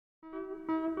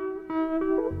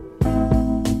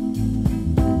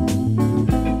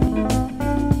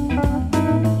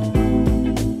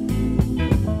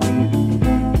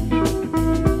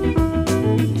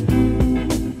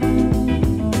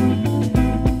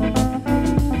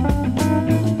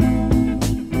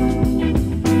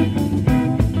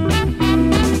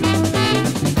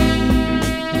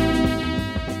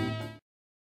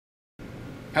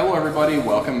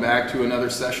welcome back to another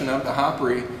session of the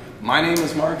Hopry. My name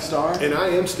is Mark Starr. And I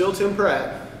am still Tim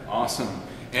Pratt. Awesome.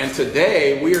 And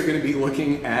today we are going to be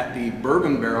looking at the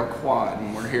Bourbon Barrel Quad,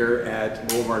 and we're here at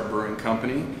Boulevard Brewing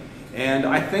Company. And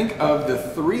I think of the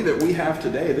three that we have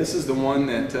today, this is the one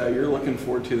that you're looking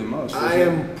forward to the most. I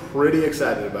am pretty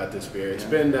excited about this beer. It's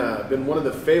been one of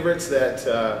the favorites that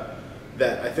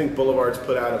I think Boulevard's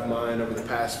put out of mine over the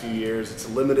past few years. It's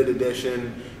a limited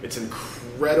edition. It's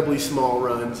incredibly small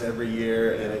runs every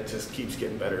year, and it just keeps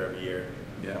getting better every year.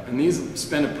 Yeah, and these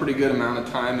spend a pretty good amount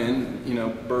of time in,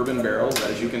 bourbon barrels,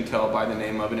 as you can tell by the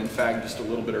name of it. In fact, just a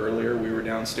little bit earlier, we were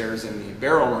downstairs in the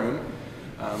barrel room,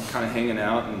 kind of hanging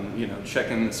out and,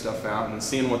 checking the stuff out and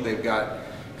seeing what they've got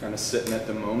kind of sitting at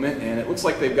the moment. And it looks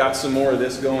like they've got some more of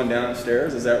this going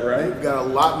downstairs. Is that right? We've got a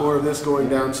lot more of this going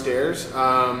downstairs.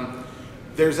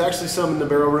 There's actually some in the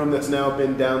barrel room that's now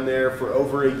been down there for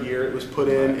over a year. It was put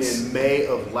in May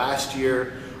of last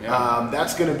year. Yeah.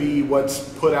 That's going to be what's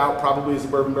put out probably as the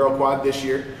Bourbon Barrel Quad this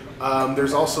year.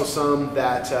 There's also some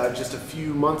that just a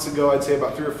few months ago, I'd say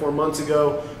about 3 or 4 months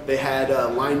ago, they had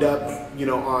lined up,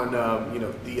 on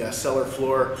the cellar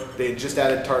floor. They had just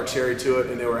added tart cherry to it,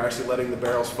 and they were actually letting the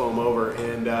barrels foam over.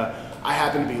 And I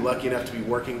happened to be lucky enough to be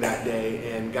working that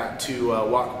day and got to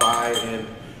walk by and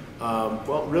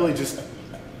really just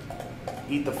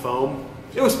eat the foam.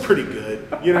 It was pretty good,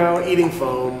 eating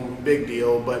foam, big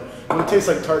deal, but when it tastes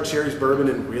like tart cherries, bourbon,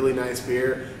 and really nice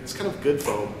beer, it's kind of good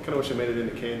foam. Kind of wish I made it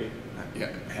into candy.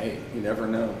 Yeah, hey, you never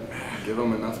know. Give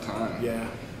them enough time. Yeah.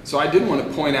 So I did want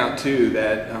to point out too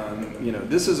that,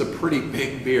 this is a pretty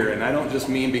big beer, and I don't just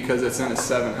mean because it's in a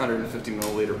 750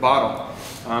 milliliter bottle.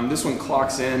 This one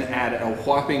clocks in at a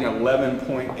whopping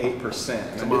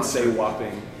 11.8%. I did say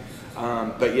whopping.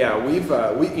 But yeah,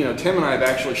 Tim and I have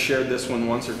actually shared this one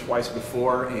once or twice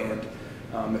before, and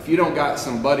if you don't got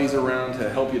some buddies around to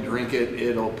help you drink it,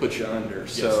 it'll put you under.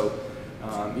 Yes. So,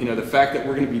 the fact that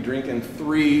we're going to be drinking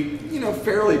 3,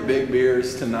 fairly big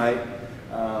beers tonight,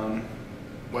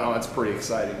 well, that's pretty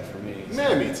exciting for me. So.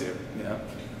 Yeah, me too. Yeah.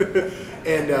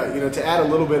 And to add a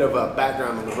little bit of a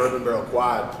background on the Bourbon Barrel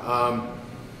Quad.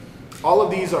 All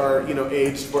of these are,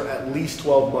 aged for at least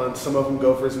 12 months. Some of them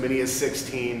go for as many as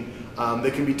 16.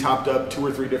 They can be topped up 2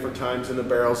 or 3 different times in the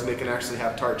barrels, and they can actually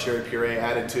have tart cherry puree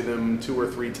added to them 2 or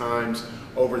 3 times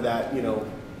over that,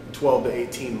 12 to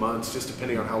 18 months, just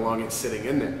depending on how long it's sitting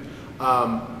in there.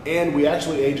 And we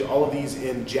actually age all of these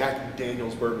in Jack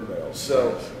Daniel's bourbon barrels.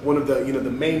 So one of the, the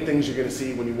main things you're going to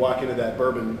see when you walk into that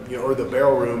bourbon, or the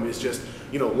barrel room is just,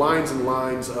 lines and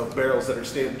lines of barrels that are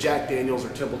stamped Jack Daniel's or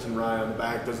Templeton Rye on the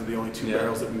back. Those are the only 2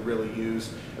 barrels that we really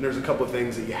use. And there's a couple of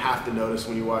things that you have to notice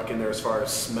when you walk in there as far as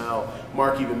smell.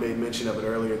 Mark even made mention of it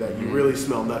earlier that you really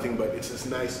smell nothing but it's this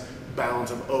nice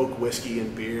balance of oak, whiskey,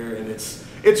 and beer, and it's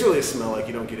really a smell like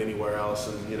you don't get anywhere else.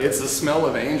 And it's the smell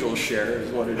of angel share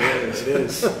is what it is. It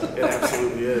is. It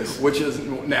absolutely is. Which is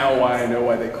now why I know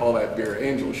why they call that beer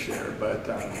angel share. But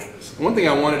one thing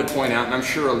I wanted to point out, and I'm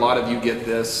sure a lot of you get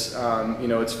this,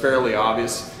 it's fairly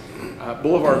obvious.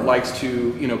 Boulevard likes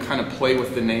to, kind of play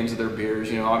with the names of their beers.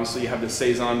 Obviously you have the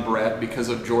Saison Brett because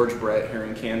of George Brett here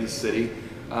in Kansas City.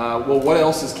 Well, what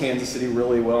else is Kansas City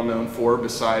really well known for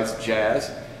besides jazz?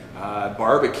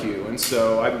 Barbecue. And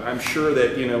so I'm sure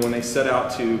that when they set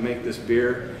out to make this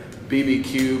beer,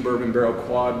 BBQ, Bourbon Barrel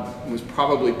Quad, was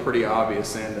probably pretty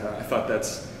obvious, and I thought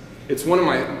it's one of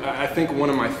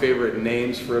my favorite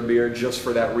names for a beer just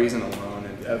for that reason alone,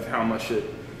 and of how much it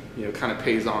kind of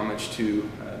pays homage to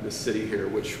the city here,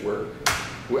 which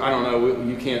I don't know,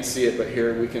 you can't see it, but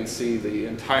here we can see the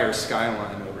entire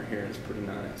skyline over here. It's pretty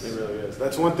nice. It really is.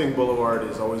 That's one thing Boulevard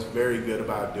is always very good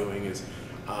about doing, is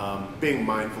being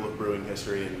mindful of brewing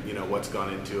history and what's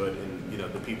gone into it,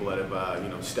 and the people that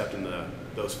have stepped in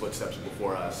those footsteps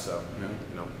before us. So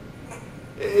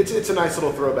it's a nice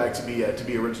little throwback to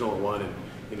be original at one,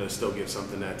 and still give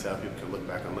something that people can look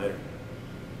back on later.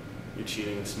 You're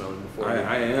cheating and smelling before.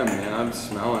 I am, man. I'm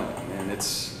smelling it, and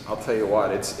I'll tell you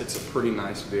what, it's a pretty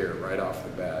nice beer right off the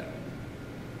bat.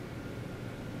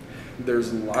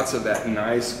 There's lots of that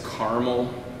nice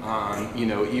caramel.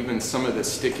 Even some of the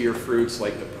stickier fruits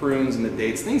like the prunes and the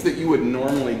dates, things that you would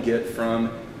normally get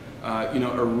from,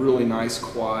 a really nice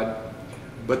quad.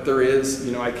 But there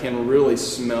is, I can really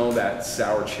smell that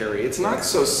sour cherry. It's not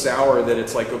so sour that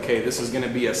it's like, okay, this is going to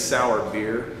be a sour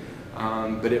beer,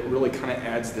 but it really kind of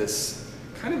adds this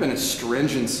kind of an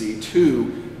astringency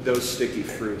to those sticky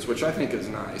fruits, which I think is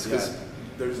nice. Yeah.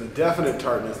 There's a definite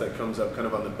tartness that comes up kind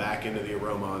of on the back end of the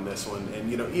aroma on this one,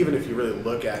 and even if you really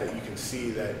look at it, you can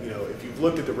see that if you've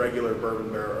looked at the regular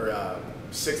bourbon barrel or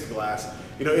 6th glass,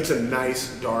 it's a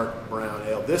nice dark brown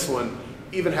ale. This one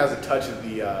even has a touch of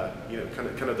the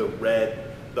kind of the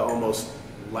red the almost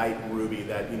light ruby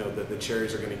that that the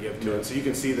cherries are going to give to it. So you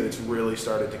can see that it's really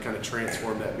started to kind of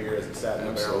transform that beer as it sat in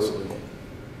the barrels.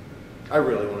 I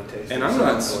really want to taste it. And I'm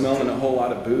not smelling a whole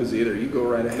lot of booze either. You go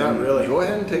right ahead. Not really. Go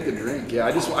ahead and take a drink. Yeah,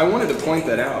 I wanted to point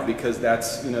that out because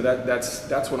that's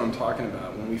that's what I'm talking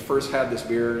about. When we first had this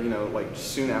beer, like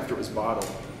soon after it was bottled,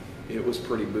 it was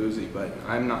pretty boozy, but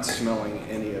I'm not smelling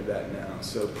any of that now.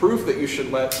 So proof that you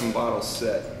should let some bottles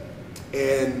sit.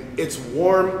 And it's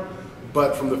warm,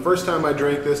 but from the first time I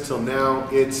drank this till now,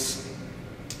 it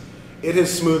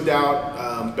has smoothed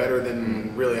out better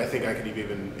than really I think I could have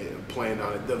even planned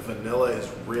on it. The vanilla has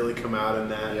really come out in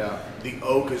that. Yeah. The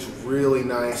oak is really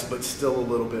nice, but still a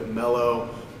little bit mellow.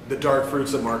 The dark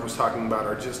fruits that Mark was talking about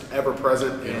are just ever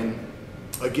present, and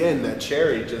again, that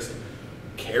cherry just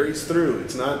carries through.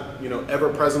 It's not ever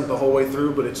present the whole way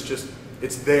through, but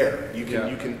it's there. You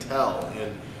can tell,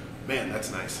 and man, that's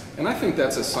nice. And I think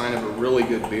that's a sign of a really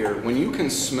good beer. When you can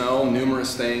smell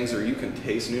numerous things or you can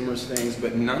taste numerous things,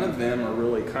 but none of them are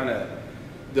really kind of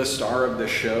the star of the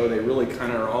show. They really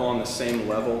kind of are all on the same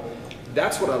level.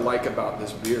 That's what I like about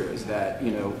this beer is that,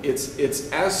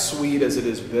 it's as sweet as it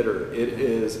is bitter. It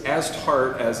is as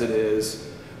tart as it is,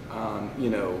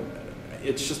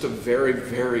 it's just a very,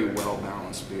 very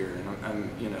well-balanced beer. And I'm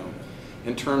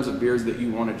in terms of beers that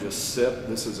you want to just sip,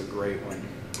 this is a great one.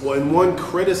 Well, and one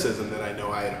criticism that I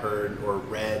know I had heard or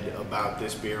read about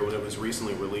this beer when it was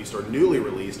recently released or newly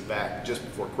released back just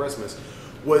before Christmas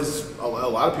was a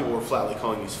lot of people were flatly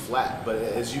calling these flat. But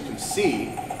as you can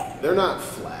see, they're not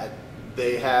flat.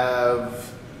 They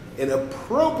have an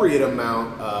appropriate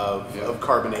amount of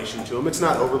carbonation to them. It's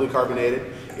not overly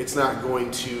carbonated. It's not going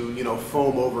to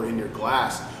foam over in your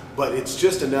glass. But it's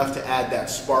just enough to add that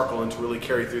sparkle and to really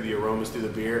carry through the aromas through the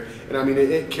beer. And I mean,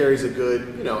 it carries a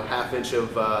good, half inch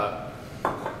of,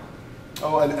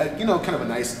 kind of a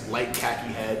nice light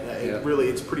khaki head.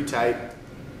 It's pretty tight.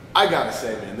 I gotta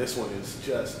say, man, this one is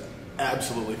just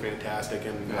absolutely fantastic.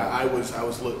 And I was,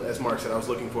 as Mark said, I was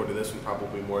looking forward to this one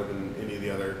probably more than any of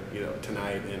the other,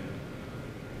 tonight. And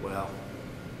well,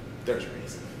 there's a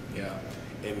reason. Yeah.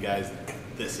 And guys,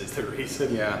 this is the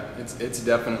reason. Yeah, it's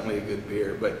definitely a good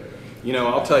beer. But,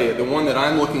 I'll tell you, the one that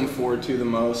I'm looking forward to the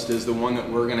most is the one that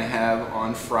we're going to have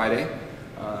on Friday.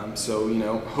 So,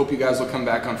 hope you guys will come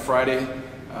back on Friday.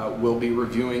 We'll be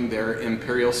reviewing their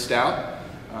Imperial Stout.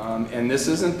 And this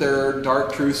isn't their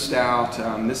Dark Truth Stout.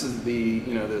 This is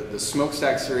the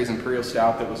Smokestack Series Imperial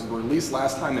Stout that was released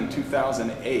last time in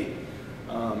 2008.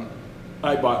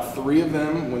 I bought 3 of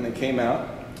them when they came out.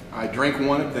 I drank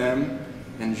 1 of them.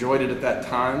 Enjoyed it at that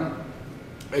time.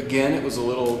 Again, it was a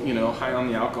little, high on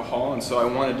the alcohol, and so I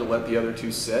wanted to let the other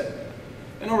 2 sit.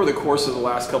 And over the course of the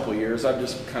last couple of years, I've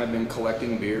just kind of been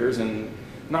collecting beers, and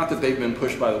not that they've been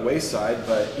pushed by the wayside,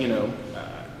 but,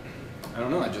 I don't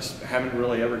know, I just haven't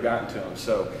really ever gotten to them.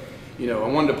 So, I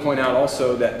wanted to point out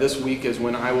also that this week is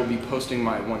when I will be posting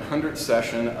my 100th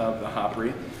session of the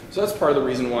Hopry. So that's part of the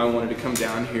reason why I wanted to come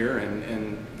down here and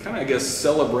kind of, I guess,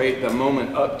 celebrate the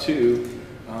moment up to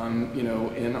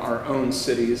in our own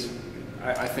cities.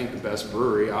 I think the best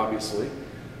brewery, obviously.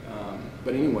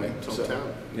 But anyway,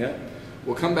 so, yeah.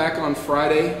 We'll come back on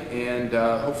Friday, and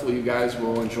hopefully you guys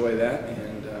will enjoy that.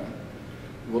 And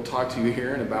we'll talk to you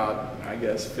here in about, I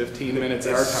guess, 15 minutes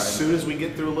our time. As soon as we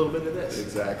get through a little bit of this.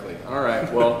 Exactly. All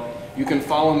right. Well, you can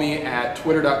follow me at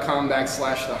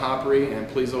twitter.com/thehopry, and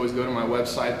please always go to my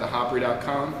website,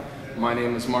 thehopry.com. My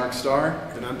name is Mark Starr.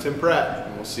 And I'm Tim Pratt.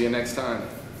 And we'll see you next time.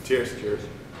 Cheers. Cheers.